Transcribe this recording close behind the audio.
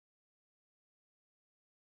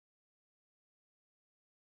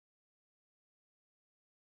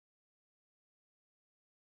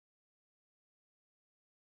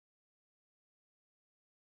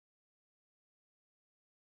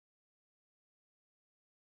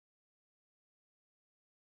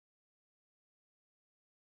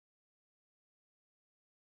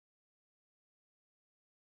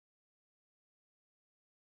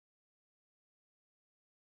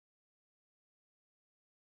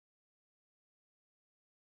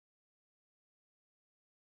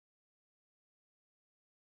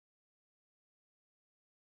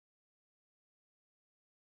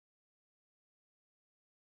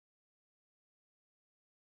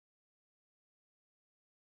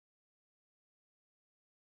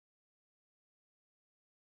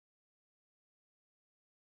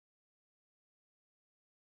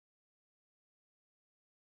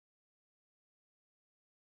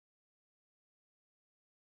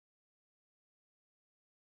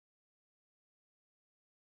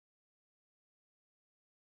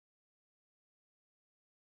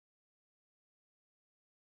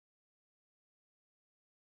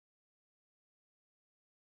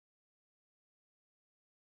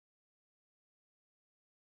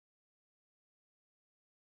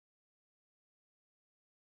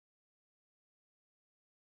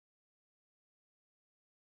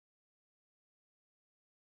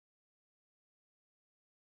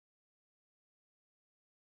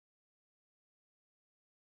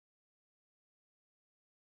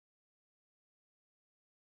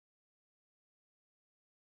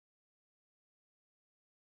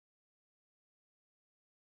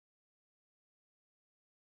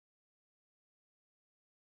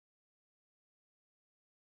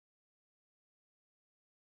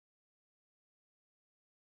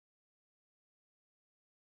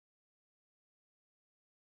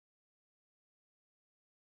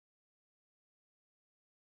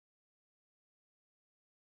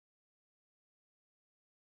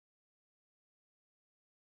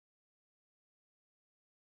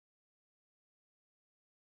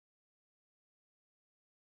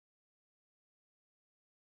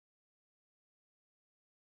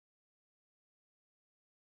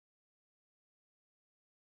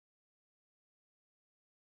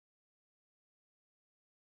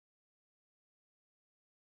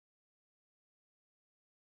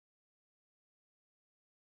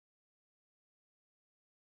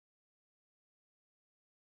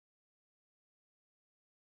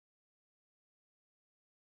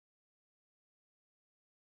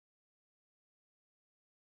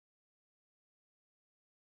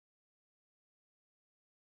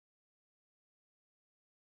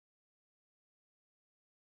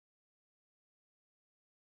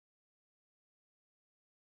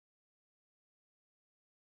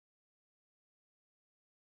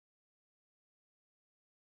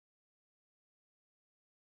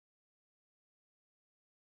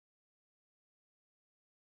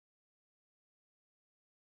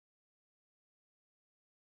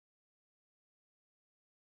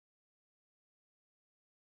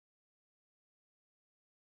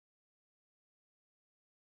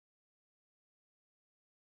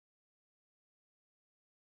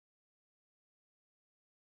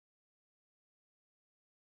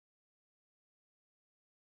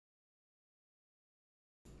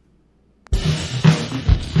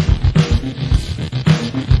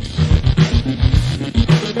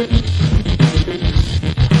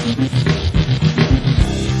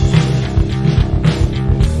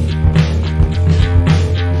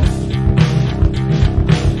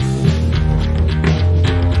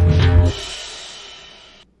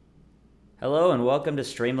welcome to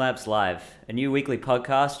Streamlabs Live, a new weekly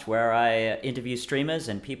podcast where I interview streamers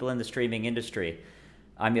and people in the streaming industry.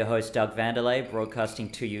 I'm your host, Doug Vanderlei, broadcasting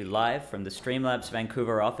to you live from the Streamlabs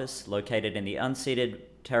Vancouver office, located in the unceded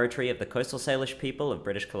territory of the Coastal Salish people of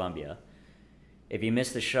British Columbia. If you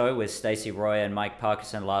missed the show with Stacey Roy and Mike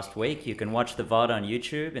Parkinson last week, you can watch the VOD on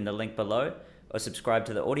YouTube in the link below, or subscribe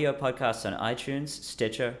to the audio podcasts on iTunes,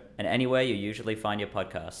 Stitcher, and anywhere you usually find your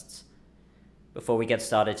podcasts. Before we get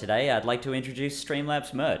started today, I'd like to introduce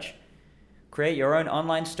Streamlabs merch. Create your own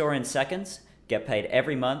online store in seconds, get paid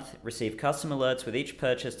every month, receive custom alerts with each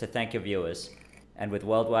purchase to thank your viewers. And with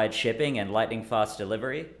worldwide shipping and lightning fast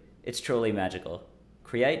delivery, it's truly magical.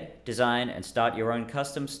 Create, design, and start your own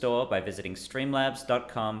custom store by visiting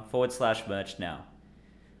streamlabs.com/merch now.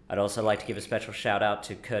 I'd also like to give a special shout out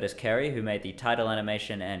to Curtis Carey, who made the title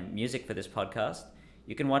animation and music for this podcast.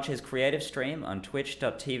 You can watch his creative stream on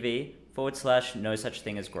twitch.tv/no such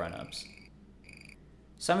thing as grownups.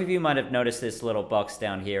 Some of you might have noticed this little box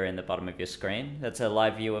down here in the bottom of your screen. That's a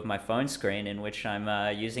live view of my phone screen in which I'm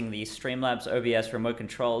using the Streamlabs OBS remote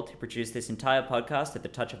control to produce this entire podcast at the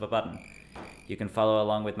touch of a button. You can follow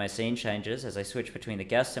along with my scene changes as I switch between the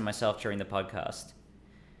guests and myself during the podcast.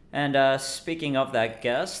 And speaking of that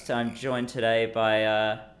guest, I'm joined today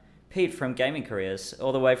by Pete from Gaming Careers,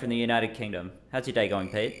 all the way from the United Kingdom. How's your day going,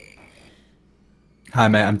 Pete? Hi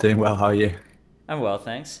mate, I'm doing well, how are you? I'm well,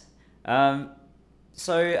 thanks. So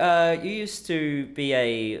you used to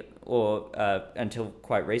be until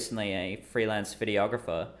quite recently, a freelance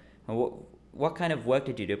videographer. What kind of work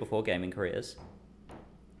did you do before Gaming Careers?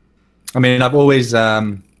 I mean, I've always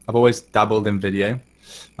dabbled in video.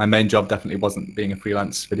 My main job definitely wasn't being a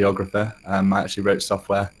freelance videographer. I actually wrote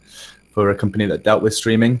software for a company that dealt with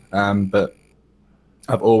streaming, but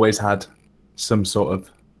I've always had some sort of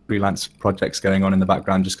freelance projects going on in the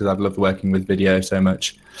background just because I've loved working with video so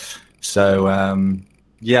much. So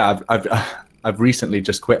yeah, I've recently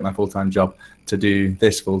just quit my full-time job to do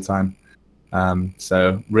this full-time.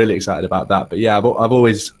 So really excited about that. But yeah, I've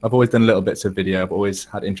always done little bits of video. I've always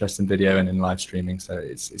had interest in video and in live streaming. So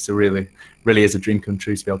it's a really is a dream come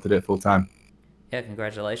true to be able to do it full-time. Yeah,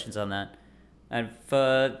 congratulations on that. And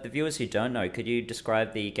for the viewers who don't know, could you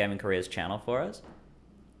describe the Gaming Careers channel for us?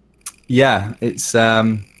 Yeah, it's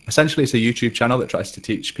essentially it's a YouTube channel that tries to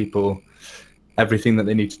teach people everything that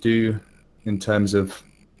they need to do in terms of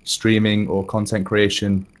streaming or content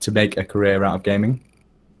creation to make a career out of gaming.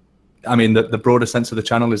 I mean, the broader sense of the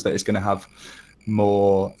channel is that it's going to have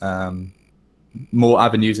more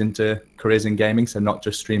avenues into careers in gaming, so not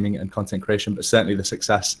just streaming and content creation, but certainly the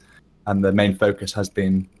success and the main focus has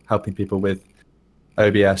been helping people with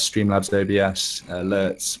OBS, Streamlabs OBS,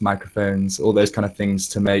 alerts, microphones, all those kind of things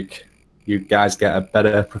to make you guys get a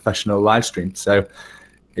better professional live stream. So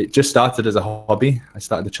it just started as a hobby. I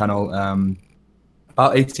started the channel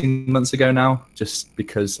about 18 months ago now, just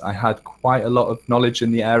because I had quite a lot of knowledge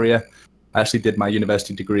in the area. I actually did my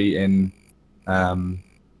university degree in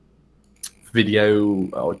video,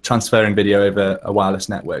 or transferring video over a wireless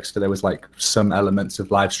network. So there was like some elements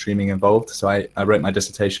of live streaming involved. So I wrote my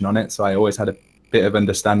dissertation on it. So I always had a bit of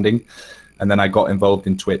understanding. And then I got involved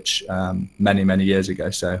in Twitch many years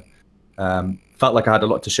ago. So felt like I had a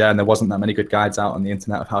lot to share, and there wasn't that many good guides out on the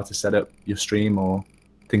internet of how to set up your stream or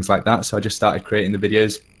things like that. So I just started creating the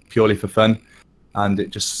videos purely for fun, and it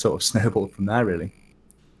just sort of snowballed from there, really.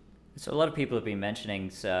 So a lot of people have been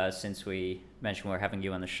mentioning, since we mentioned we're having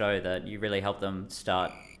you on the show, that you really helped them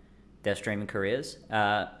start their streaming careers.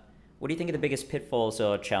 What do you think are the biggest pitfalls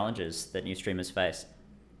or challenges that new streamers face?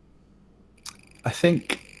 I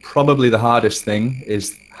think probably the hardest thing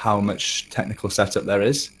is how much technical setup there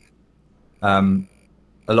is.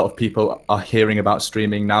 A lot of people are hearing about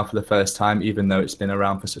streaming now for the first time, even though it's been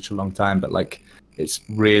around for such a long time, but like it's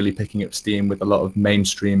really picking up steam with a lot of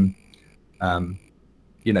mainstream,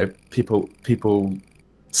 people,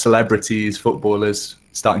 celebrities, footballers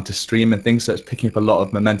starting to stream and things. So it's picking up a lot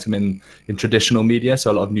of momentum in traditional media. So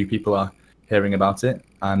a lot of new people are hearing about it.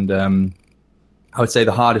 And I would say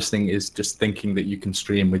the hardest thing is just thinking that you can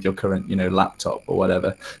stream with your current, laptop or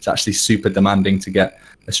whatever. It's actually super demanding to get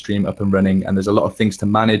a stream up and running, and there's a lot of things to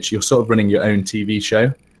manage. You're sort of running your own TV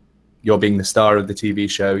show. You're being the star of the TV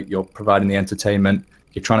show. You're providing the entertainment.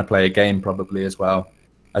 You're trying to play a game probably as well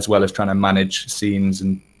as trying to manage scenes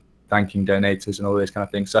and thanking donators and all those kind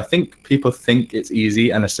of things. So I think people think it's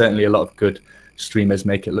easy, and there's certainly a lot of good streamers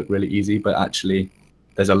make it look really easy, but actually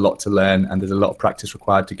there's a lot to learn and there's a lot of practice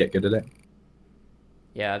required to get good at it.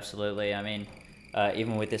 Yeah, absolutely. I mean,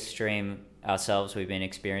 even with this stream ourselves, we've been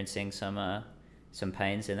experiencing some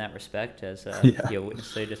pains in that respect, as you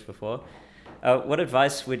witnessed to just before. What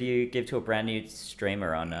advice would you give to a brand new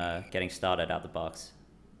streamer on getting started out the box?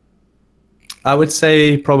 I would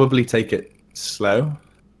say probably take it slow.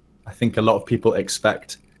 I think a lot of people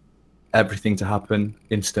expect everything to happen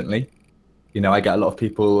instantly. You know, I get a lot of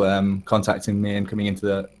people contacting me and coming into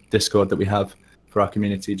the Discord that we have for our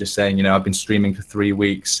community, just saying, you know, I've been streaming for 3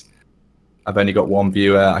 weeks. I've only got 1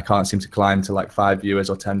 viewer. I can't seem to climb to like 5 viewers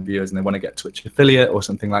or 10 viewers, and they want to get Twitch affiliate or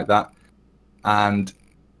something like that. And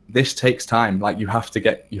this takes time. Like you have to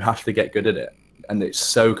get good at it. And it's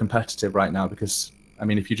so competitive right now because, I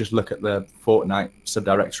mean, if you just look at the Fortnite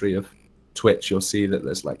subdirectory of Twitch, you'll see that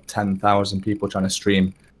there's like 10,000 people trying to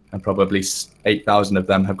stream, and probably 8,000 of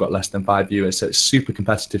them have got less than 5 viewers. So it's super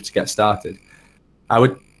competitive to get started.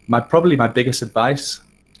 Probably my biggest advice,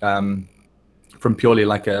 from purely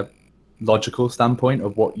like a logical standpoint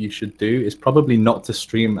of what you should do, is probably not to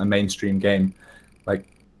stream a mainstream game. Like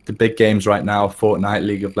the big games right now, Fortnite,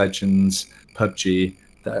 League of Legends, PUBG,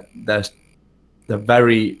 they're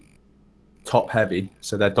very top heavy,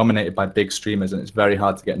 so they're dominated by big streamers, and it's very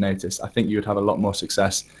hard to get noticed. I think you would have a lot more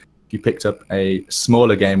success if you picked up a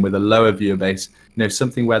smaller game with a lower viewer base, you know,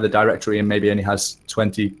 something where the directory and maybe only has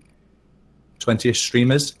 20-ish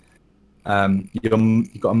streamers.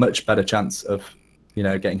 You've got a much better chance of, you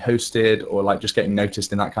know, getting hosted or like just getting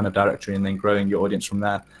noticed in that kind of directory and then growing your audience from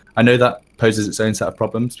there. I know that poses its own set of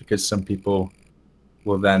problems because some people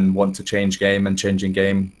will then want to change game, and changing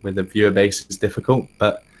game with a viewer base is difficult.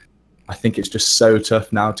 But I think it's just so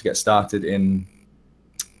tough now to get started in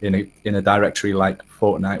a directory like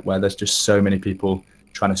Fortnite, where there's just so many people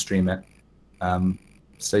trying to stream it.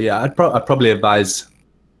 So yeah, I'd probably advise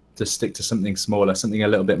to stick to something smaller, something a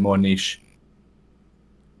little bit more niche.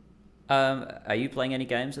 Are you playing any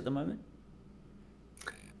games at the moment?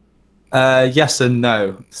 Yes and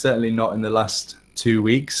no. Certainly not in the last 2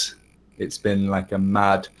 weeks. It's been like a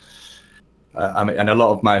mad. I mean, and a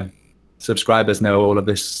lot of my subscribers know all of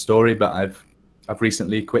this story, but I've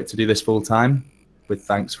recently quit to do this full time, with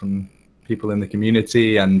thanks from people in the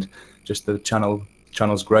community, and just the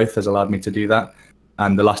channel's growth has allowed me to do that.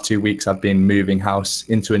 And the last 2 weeks I've been moving house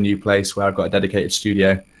into a new place where I've got a dedicated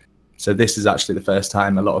studio. So this is actually the first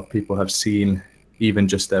time a lot of people have seen even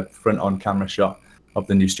just a front on camera shot of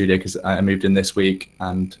the new studio, because I moved in this week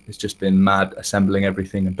and it's just been mad assembling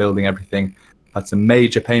everything and building everything. Had some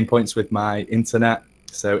major pain points with my internet.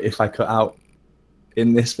 So if I cut out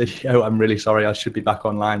in this video, I'm really sorry. I should be back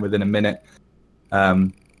online within a minute.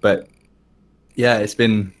 But yeah, it's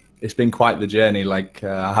been quite the journey. Like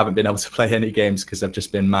I haven't been able to play any games because I've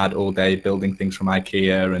just been mad all day building things from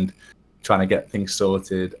IKEA and trying to get things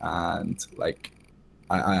sorted. And like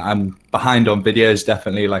I'm behind on videos,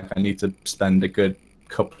 definitely. Like I need to spend a good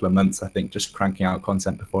couple of months, I think, just cranking out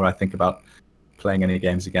content before I think about playing any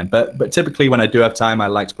games again. But typically when I do have time, I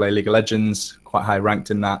like to play League of Legends, quite high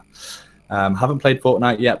ranked in that. Haven't played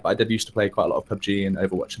Fortnite yet, but I did used to play quite a lot of PUBG and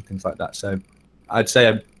Overwatch and things like that. So I'd say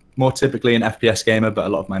I'm more typically an FPS gamer, but a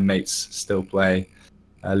lot of my mates still play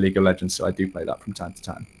League of Legends, so I do play that from time to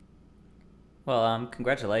time. Well,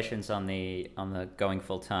 congratulations on the going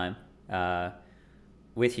full time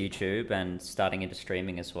with YouTube and starting into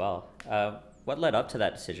streaming as well. What led up to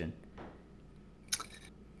that decision?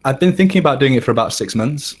 I've been thinking about doing it for about 6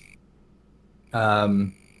 months.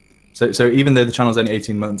 So even though the channel's only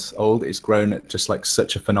 18 months old, it's grown at just like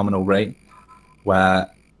such a phenomenal rate, where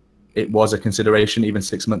it was a consideration even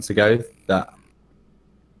 6 months ago that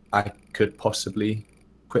I could possibly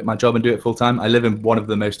quit my job and do it full time. I live in one of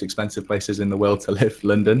the most expensive places in the world to live,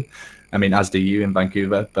 London. I mean, as do you in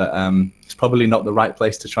Vancouver, but it's probably not the right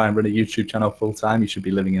place to try and run a YouTube channel full time. You should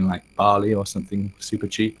be living in like Bali or something super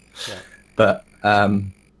cheap. Yeah. But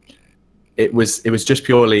it was just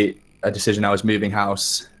purely a decision. I was moving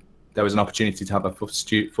house. There was an opportunity to have a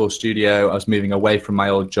full studio. I was moving away from my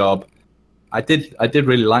old job. I did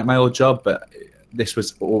really like my old job, but this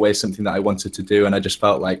was always something that I wanted to do, and I just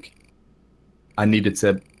felt like I needed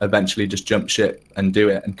to eventually just jump ship and do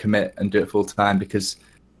it and commit and do it full time, because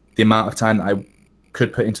the amount of time that I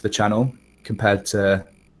could put into the channel compared to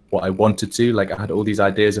what I wanted to, like I had all these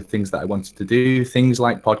ideas of things that I wanted to do, things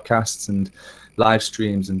like podcasts and live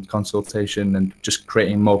streams and consultation and just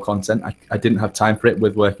creating more content. I didn't have time for it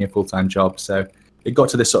with working a full-time job. So it got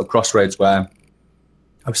to this sort of crossroads where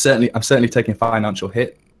I'm certainly taking a financial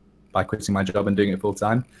hit by quitting my job and doing it full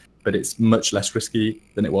time, but it's much less risky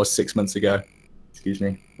than it was 6 months ago,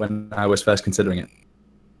 when I was first considering it.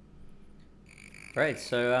 Right.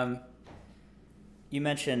 So you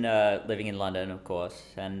mentioned living in London, of course,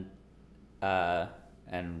 and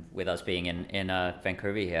with us being in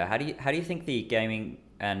Vancouver here, how do you think the gaming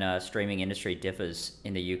and streaming industry differs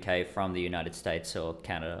in the UK from the United States or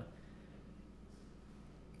Canada?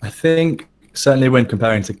 I think certainly when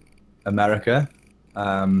comparing to America,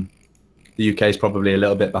 the UK is probably a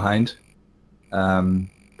little bit behind,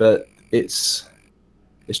 but it's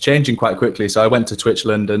changing quite quickly. So I went to Twitch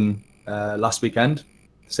London last weekend,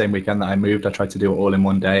 same weekend that I moved. I tried to do it all in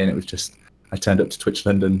one day, and it was just, I turned up to Twitch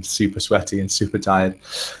London super sweaty and super tired,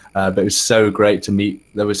 but it was so great to meet.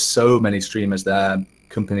 There was so many streamers there,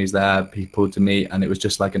 companies there, people to meet, and it was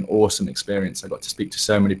just like an awesome experience. I got to speak to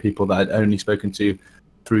so many people that I'd only spoken to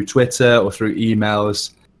through Twitter or through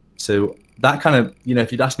emails. So that kind of, you know,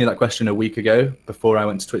 if you'd asked me that question a week ago before I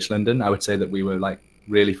went to Twitch London, I would say that we were like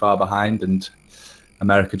really far behind, and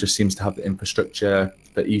America just seems to have the infrastructure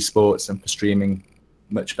for esports and for streaming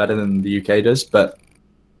much better than the UK does. But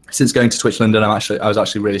since going to Twitch London, I was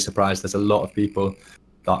actually really surprised. There's a lot of people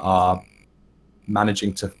that are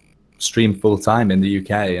managing to stream full time in the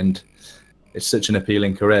UK, and it's such an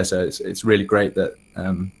appealing career. So it's really great that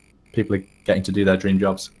people are getting to do their dream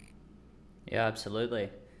jobs. Yeah, absolutely.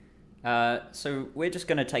 So we're just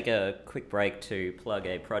going to take a quick break to plug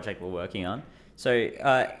a project we're working on. So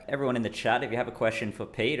everyone in the chat, if you have a question for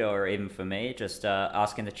Pete or even for me, just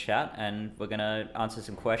ask in the chat, and we're going to answer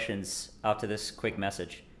some questions after this quick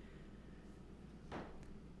message.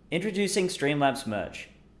 Introducing Streamlabs merch,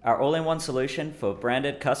 our all-in-one solution for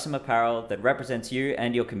branded custom apparel that represents you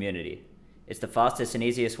and your community. It's the fastest and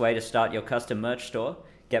easiest way to start your custom merch store,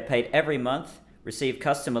 get paid every month, receive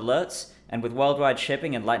custom alerts, and with worldwide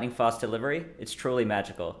shipping and lightning fast delivery, it's truly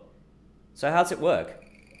magical. So how's it work?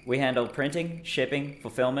 We handle printing, shipping,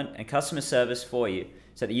 fulfillment, and customer service for you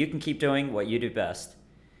so that you can keep doing what you do best.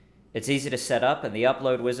 It's easy to set up, and the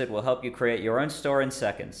upload wizard will help you create your own store in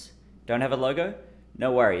seconds. Don't have a logo?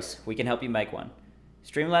 No worries, we can help you make one.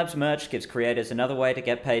 Streamlabs merch gives creators another way to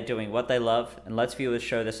get paid doing what they love, and lets viewers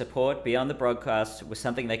show their support beyond the broadcast with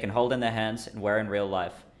something they can hold in their hands and wear in real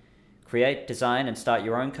life. Create, design, and start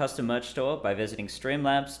your own custom merch store by visiting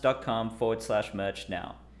streamlabs.com/merch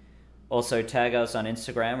now. Also tag us on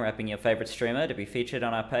Instagram repping your favorite streamer to be featured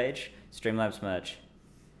on our page, Streamlabs merch.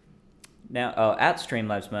 Now, at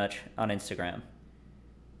Streamlabs merch on Instagram.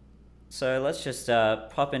 So let's just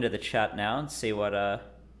pop into the chat now and see what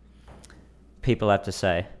people have to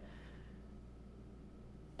say.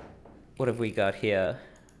 What have we got here?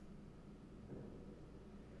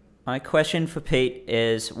 My question for Pete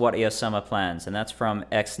is, what are your summer plans? And that's from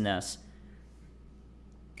XNES.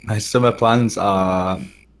 My summer plans are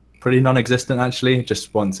pretty non-existent, actually.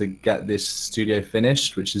 Just want to get this studio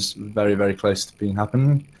finished, which is very, very close to being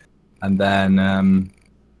happening. And then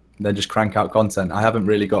just crank out content. I haven't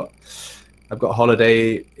really got, I've got a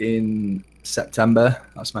holiday in September.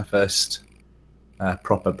 That's my first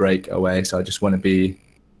proper break away. So I just want to be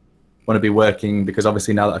working, because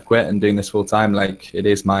obviously now that I've quit and doing this full time, like, it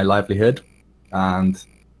is my livelihood. And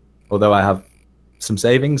although I have some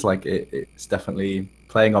savings, like it's definitely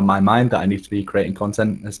playing on my mind that I need to be creating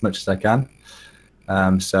content as much as I can.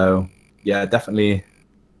 So yeah, definitely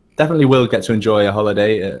will get to enjoy a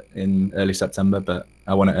holiday in early September, but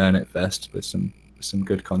I want to earn it first with some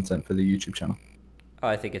good content for the YouTube channel. Oh,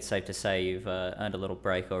 I think it's safe to say you've earned a little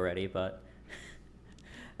break already, but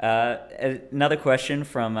another question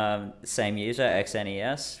from same user,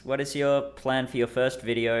 XNES. What is your plan for your first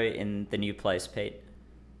video in the new place, Pete?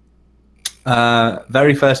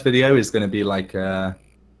 Very first video is going to be like a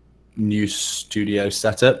new studio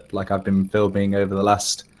setup, like I've been filming over the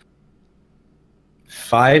last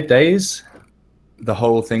 5 days. The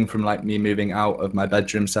whole thing from like me moving out of my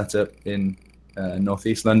bedroom setup in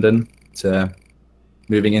northeast London to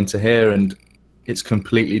moving into here, and it's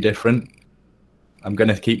completely different. I'm going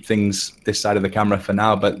to keep things this side of the camera for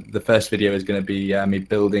now, but the first video is going to be me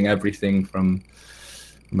building everything from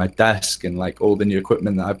my desk and like all the new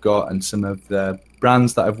equipment that I've got, and some of the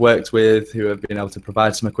brands that I've worked with who have been able to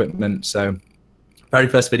provide some equipment. So very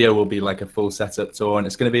first video will be like a full setup tour, and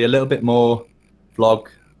it's going to be a little bit more vlog,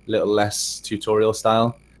 a little less tutorial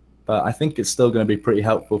style, but I think it's still going to be pretty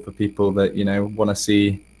helpful for people that, you know, want to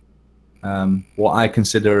see what I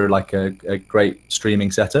consider like a great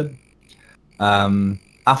streaming setup.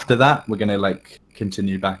 After that, we're going to like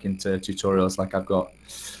continue back into tutorials. Like I've got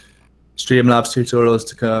Streamlabs tutorials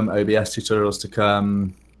to come, OBS tutorials to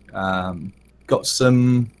come. Got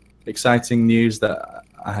some exciting news that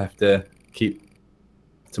I have to keep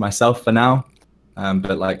to myself for now,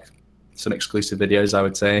 but like some exclusive videos, I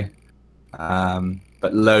would say.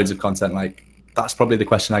 But loads of content. Like that's probably the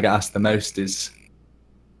question I get asked the most, is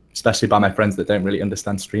especially by my friends that don't really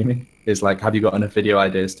understand streaming, is like, have you got enough video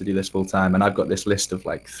ideas to do this full time? And I've got this list of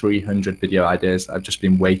like 300 video ideas I've just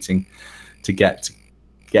been waiting to get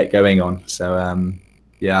going on. So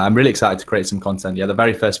Yeah, I'm really excited to create some content. Yeah, the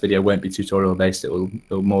very first video won't be tutorial based. It'll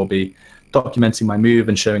more be documenting my move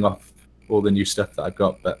and showing off all the new stuff that I've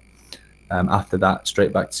got. But after that,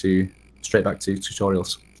 straight back to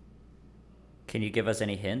tutorials. Can you give us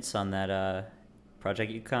any hints on that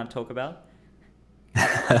project you can't talk about?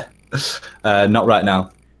 Not right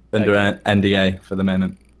now. Under an NDA for the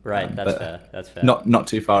moment. Right, that's fair. That's fair. Not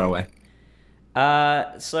too far away.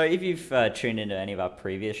 So if you've tuned into any of our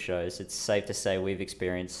previous shows, it's safe to say we've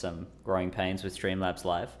experienced some growing pains with Streamlabs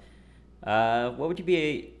Live. What would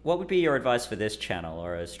be your advice for this channel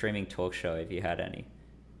or a streaming talk show if you had any?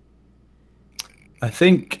 I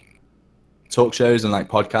think talk shows and like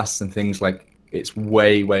podcasts and things, like it's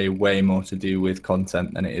way more to do with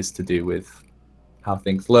content than it is to do with how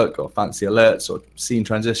things look or fancy alerts or scene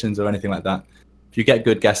transitions or anything like that. If you get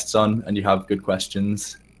good guests on and you have good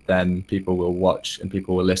questions, then people will watch and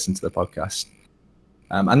people will listen to the podcast.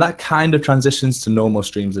 And that kind of transitions to normal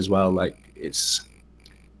streams as well. Like it's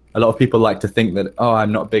a lot of people like to think that, oh,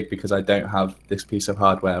 I'm not big because I don't have this piece of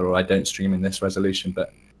hardware or I don't stream in this resolution,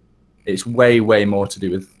 but it's way more to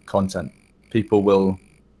do with content. People will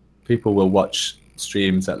watch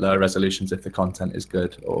streams at lower resolutions if the content is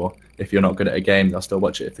good, or if you're not good at a game, they'll still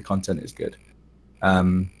watch it if the content is good.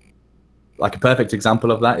 Like a perfect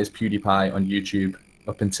example of that is PewDiePie on YouTube.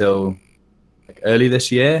 Up until like early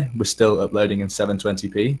this year, we're still uploading in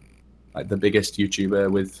 720p. Like the biggest YouTuber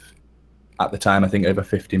with, at the time, I think over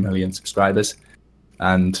 50 million subscribers.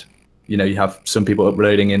 And you know, you have some people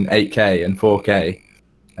uploading in 8K and 4K,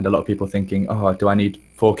 and a lot of people thinking, oh, do I need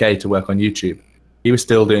 4K to work on YouTube? He was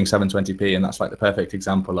still doing 720p, and that's like the perfect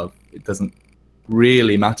example of it doesn't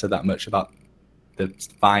really matter that much about the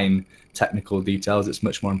fine technical details. It's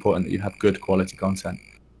much more important that you have good quality content.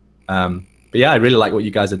 But yeah, I really like what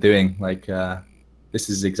you guys are doing. Like this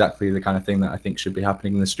is exactly the kind of thing that I think should be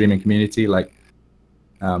happening in the streaming community. Like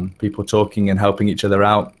people talking and helping each other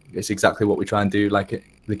out. It's exactly what we try and do, like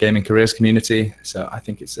the gaming careers community. So I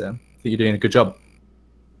think you're doing a good job.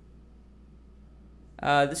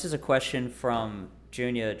 This is a question from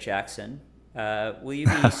Junior Jackson. Will you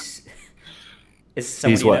be? Is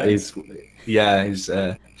someone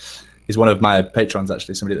he's one of my patrons,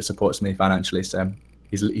 actually, somebody that supports me financially. So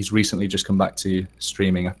he's recently just come back to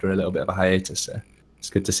streaming after a little bit of a hiatus. So it's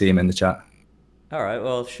good to see him in the chat. All right,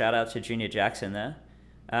 well, shout out to Junior Jackson there.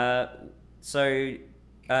 So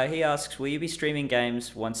he asks, will you be streaming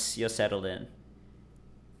games once you're settled in?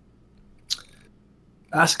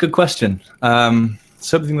 That's a good question.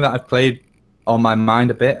 Something that I've played on my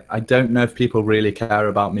mind a bit. I don't know if people really care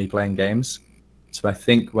about me playing games. So I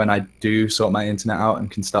think when I do sort my internet out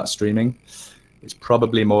and can start streaming, it's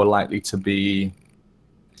probably more likely to be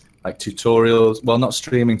like tutorials. Well, not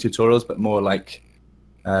streaming tutorials, but more like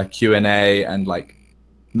Q&A and like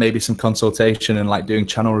maybe some consultation and like doing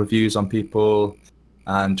channel reviews on people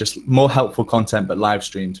and just more helpful content, but live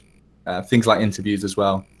streamed. Things like interviews as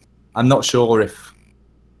well. I'm not sure if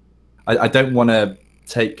I don't want to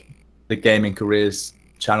take the gaming careers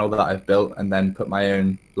channel that I've built and then put my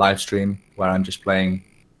own live stream where I'm just playing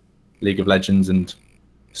League of Legends and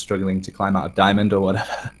struggling to climb out of Diamond or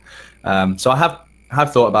whatever. So I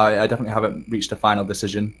have thought about it. I definitely haven't reached a final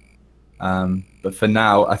decision. But for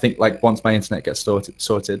now, I think like once my internet gets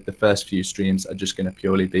sorted, the first few streams are just going to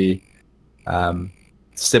purely be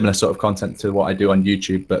similar sort of content to what I do on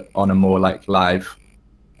YouTube, but on a more like live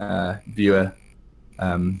viewer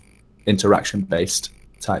interaction based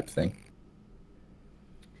type thing.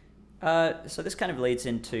 So this kind of leads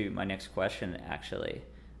into my next question, actually.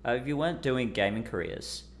 If you weren't doing gaming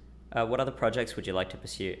careers, what other projects would you like to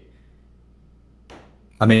pursue?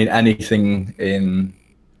 I mean, anything in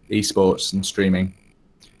esports and streaming.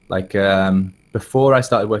 Like before I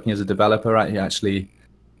started working as a developer, I actually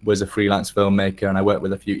was a freelance filmmaker and I worked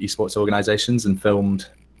with a few esports organizations and filmed.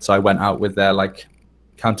 So I went out with their like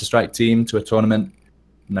Counter-Strike team to a tournament,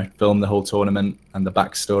 and I filmed the whole tournament and the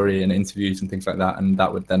backstory and interviews and things like that. And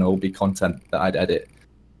that would then all be content that I'd edit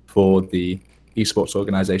for the esports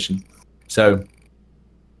organization. So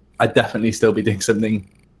I'd definitely still be doing something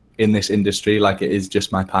in this industry. Like it is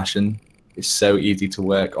just my passion. It's so easy to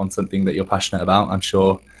work on something that you're passionate about. I'm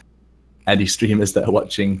sure any streamers that are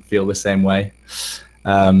watching feel the same way.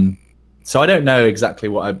 So I don't know exactly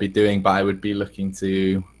what I'd be doing, but I would be looking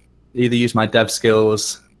to either use my dev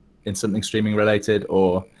skills in something streaming related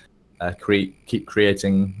or keep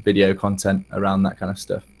creating video content around that kind of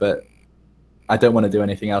stuff. But I don't want to do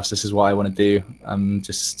anything else. This is what I want to do. I'm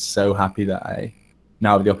just so happy that I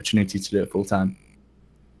now have the opportunity to do it full time.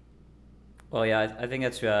 Well, yeah, I think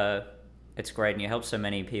it's great, and you help so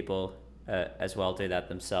many people as well do that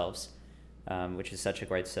themselves, which is such a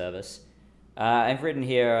great service. I've written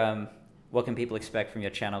here, what can people expect from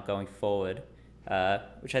your channel going forward,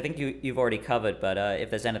 which I think you've already covered, but if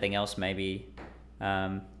there's anything else maybe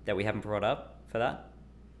that we haven't brought up for that.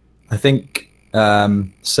 I think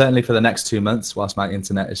certainly for the next 2 months, whilst my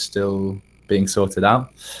internet is still being sorted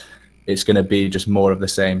out, it's going to be just more of the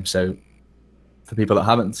same. So for people that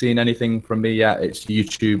haven't seen anything from me yet, it's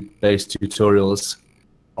YouTube-based tutorials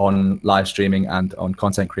on live streaming and on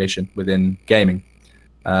content creation within gaming.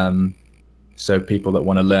 So people that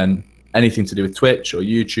want to learn anything to do with Twitch or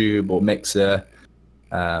YouTube or Mixer,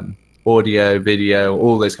 audio, video,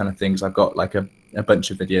 all those kind of things, I've got like a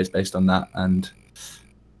bunch of videos based on that, and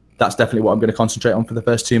that's definitely what I'm going to concentrate on for the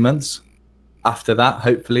first 2 months. After that,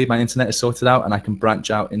 hopefully my internet is sorted out and I can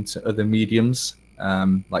branch out into other mediums,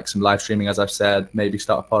 like some live streaming, as I've said, maybe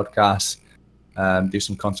start a podcast, do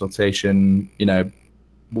some consultation, you know,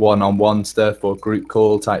 one-on-one stuff or group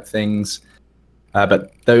call type things.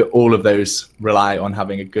 But all of those rely on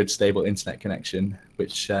having a good, stable internet connection,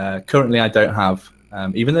 which currently I don't have,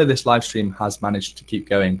 even though this live stream has managed to keep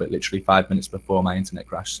going, but literally 5 minutes before my internet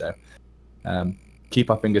crashed. So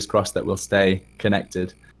keep our fingers crossed that we'll stay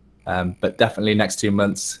connected. But definitely next 2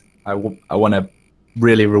 months, I want to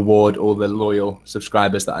really reward all the loyal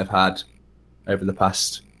subscribers that I've had over the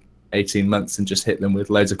past 18 months and just hit them with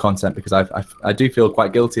loads of content, because I do feel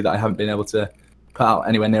quite guilty that I haven't been able to put out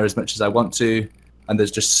anywhere near as much as I want to. And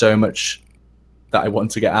there's just so much that I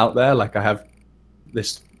want to get out there. Like I have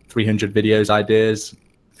this 300 video ideas,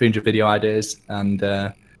 and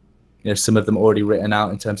you know, some of them already written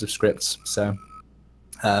out in terms of scripts. So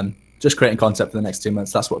just creating content for the next 2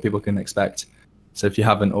 months. That's what people can expect. So if you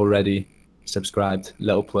haven't already subscribed,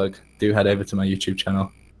 little plug, do head over to my YouTube channel.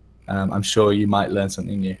 I'm sure you might learn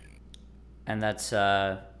something new. And that's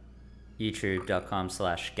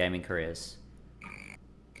youtube.com/gamingcareers.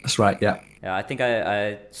 That's right, yeah. Yeah, I think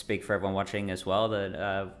I speak for everyone watching as well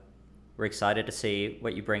that we're excited to see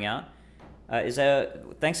what you bring out.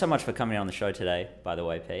 Thanks so much for coming on the show today, by the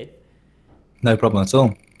way, Pete. No problem at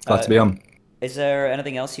all. Glad to be on. Is there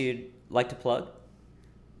anything else you'd like to plug?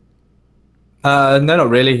 No, not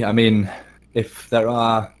really. I mean, if there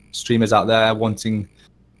are streamers out there wanting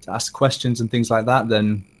to ask questions and things like that,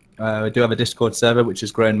 then we do have a Discord server, which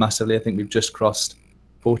has grown massively. I think we've just crossed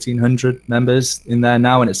 1,400 members in there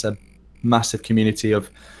now, and it's a massive community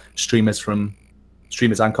of streamers and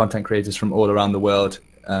content creators from all around the world.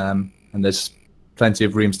 And there's plenty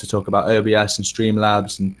of rooms to talk about OBS and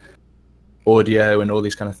Streamlabs and audio and all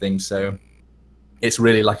these kind of things. So it's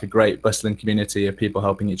really like a great bustling community of people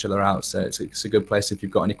helping each other out. So it's a good place if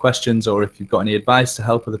you've got any questions or if you've got any advice to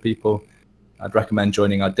help other people. I'd recommend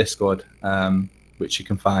joining our Discord, which you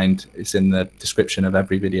can find. It's in the description of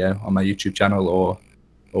every video on my YouTube channel or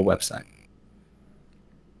website.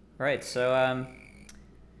 Right, so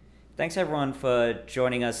thanks everyone for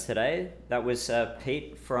joining us today. That was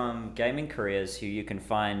Pete from Gaming Careers, who you can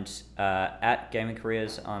find at Gaming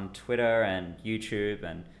Careers on Twitter and YouTube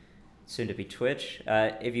and soon to be Twitch.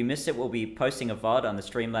 If you missed it, we'll be posting a VOD on the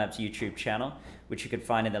Streamlabs YouTube channel, which you can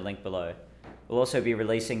find in the link below. We'll also be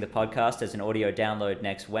releasing the podcast as an audio download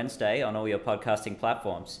next Wednesday on all your podcasting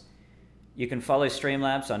platforms. You can follow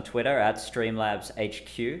Streamlabs on Twitter at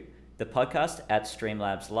StreamlabsHQ, the podcast at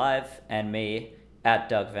Streamlabs Live, and me at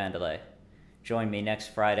Doug Vanderlei. Join me next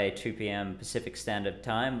Friday, 2 p.m. Pacific Standard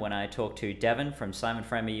Time, when I talk to Devin from Simon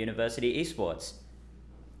Fraser University Esports.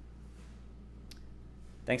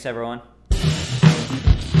 Thanks, everyone.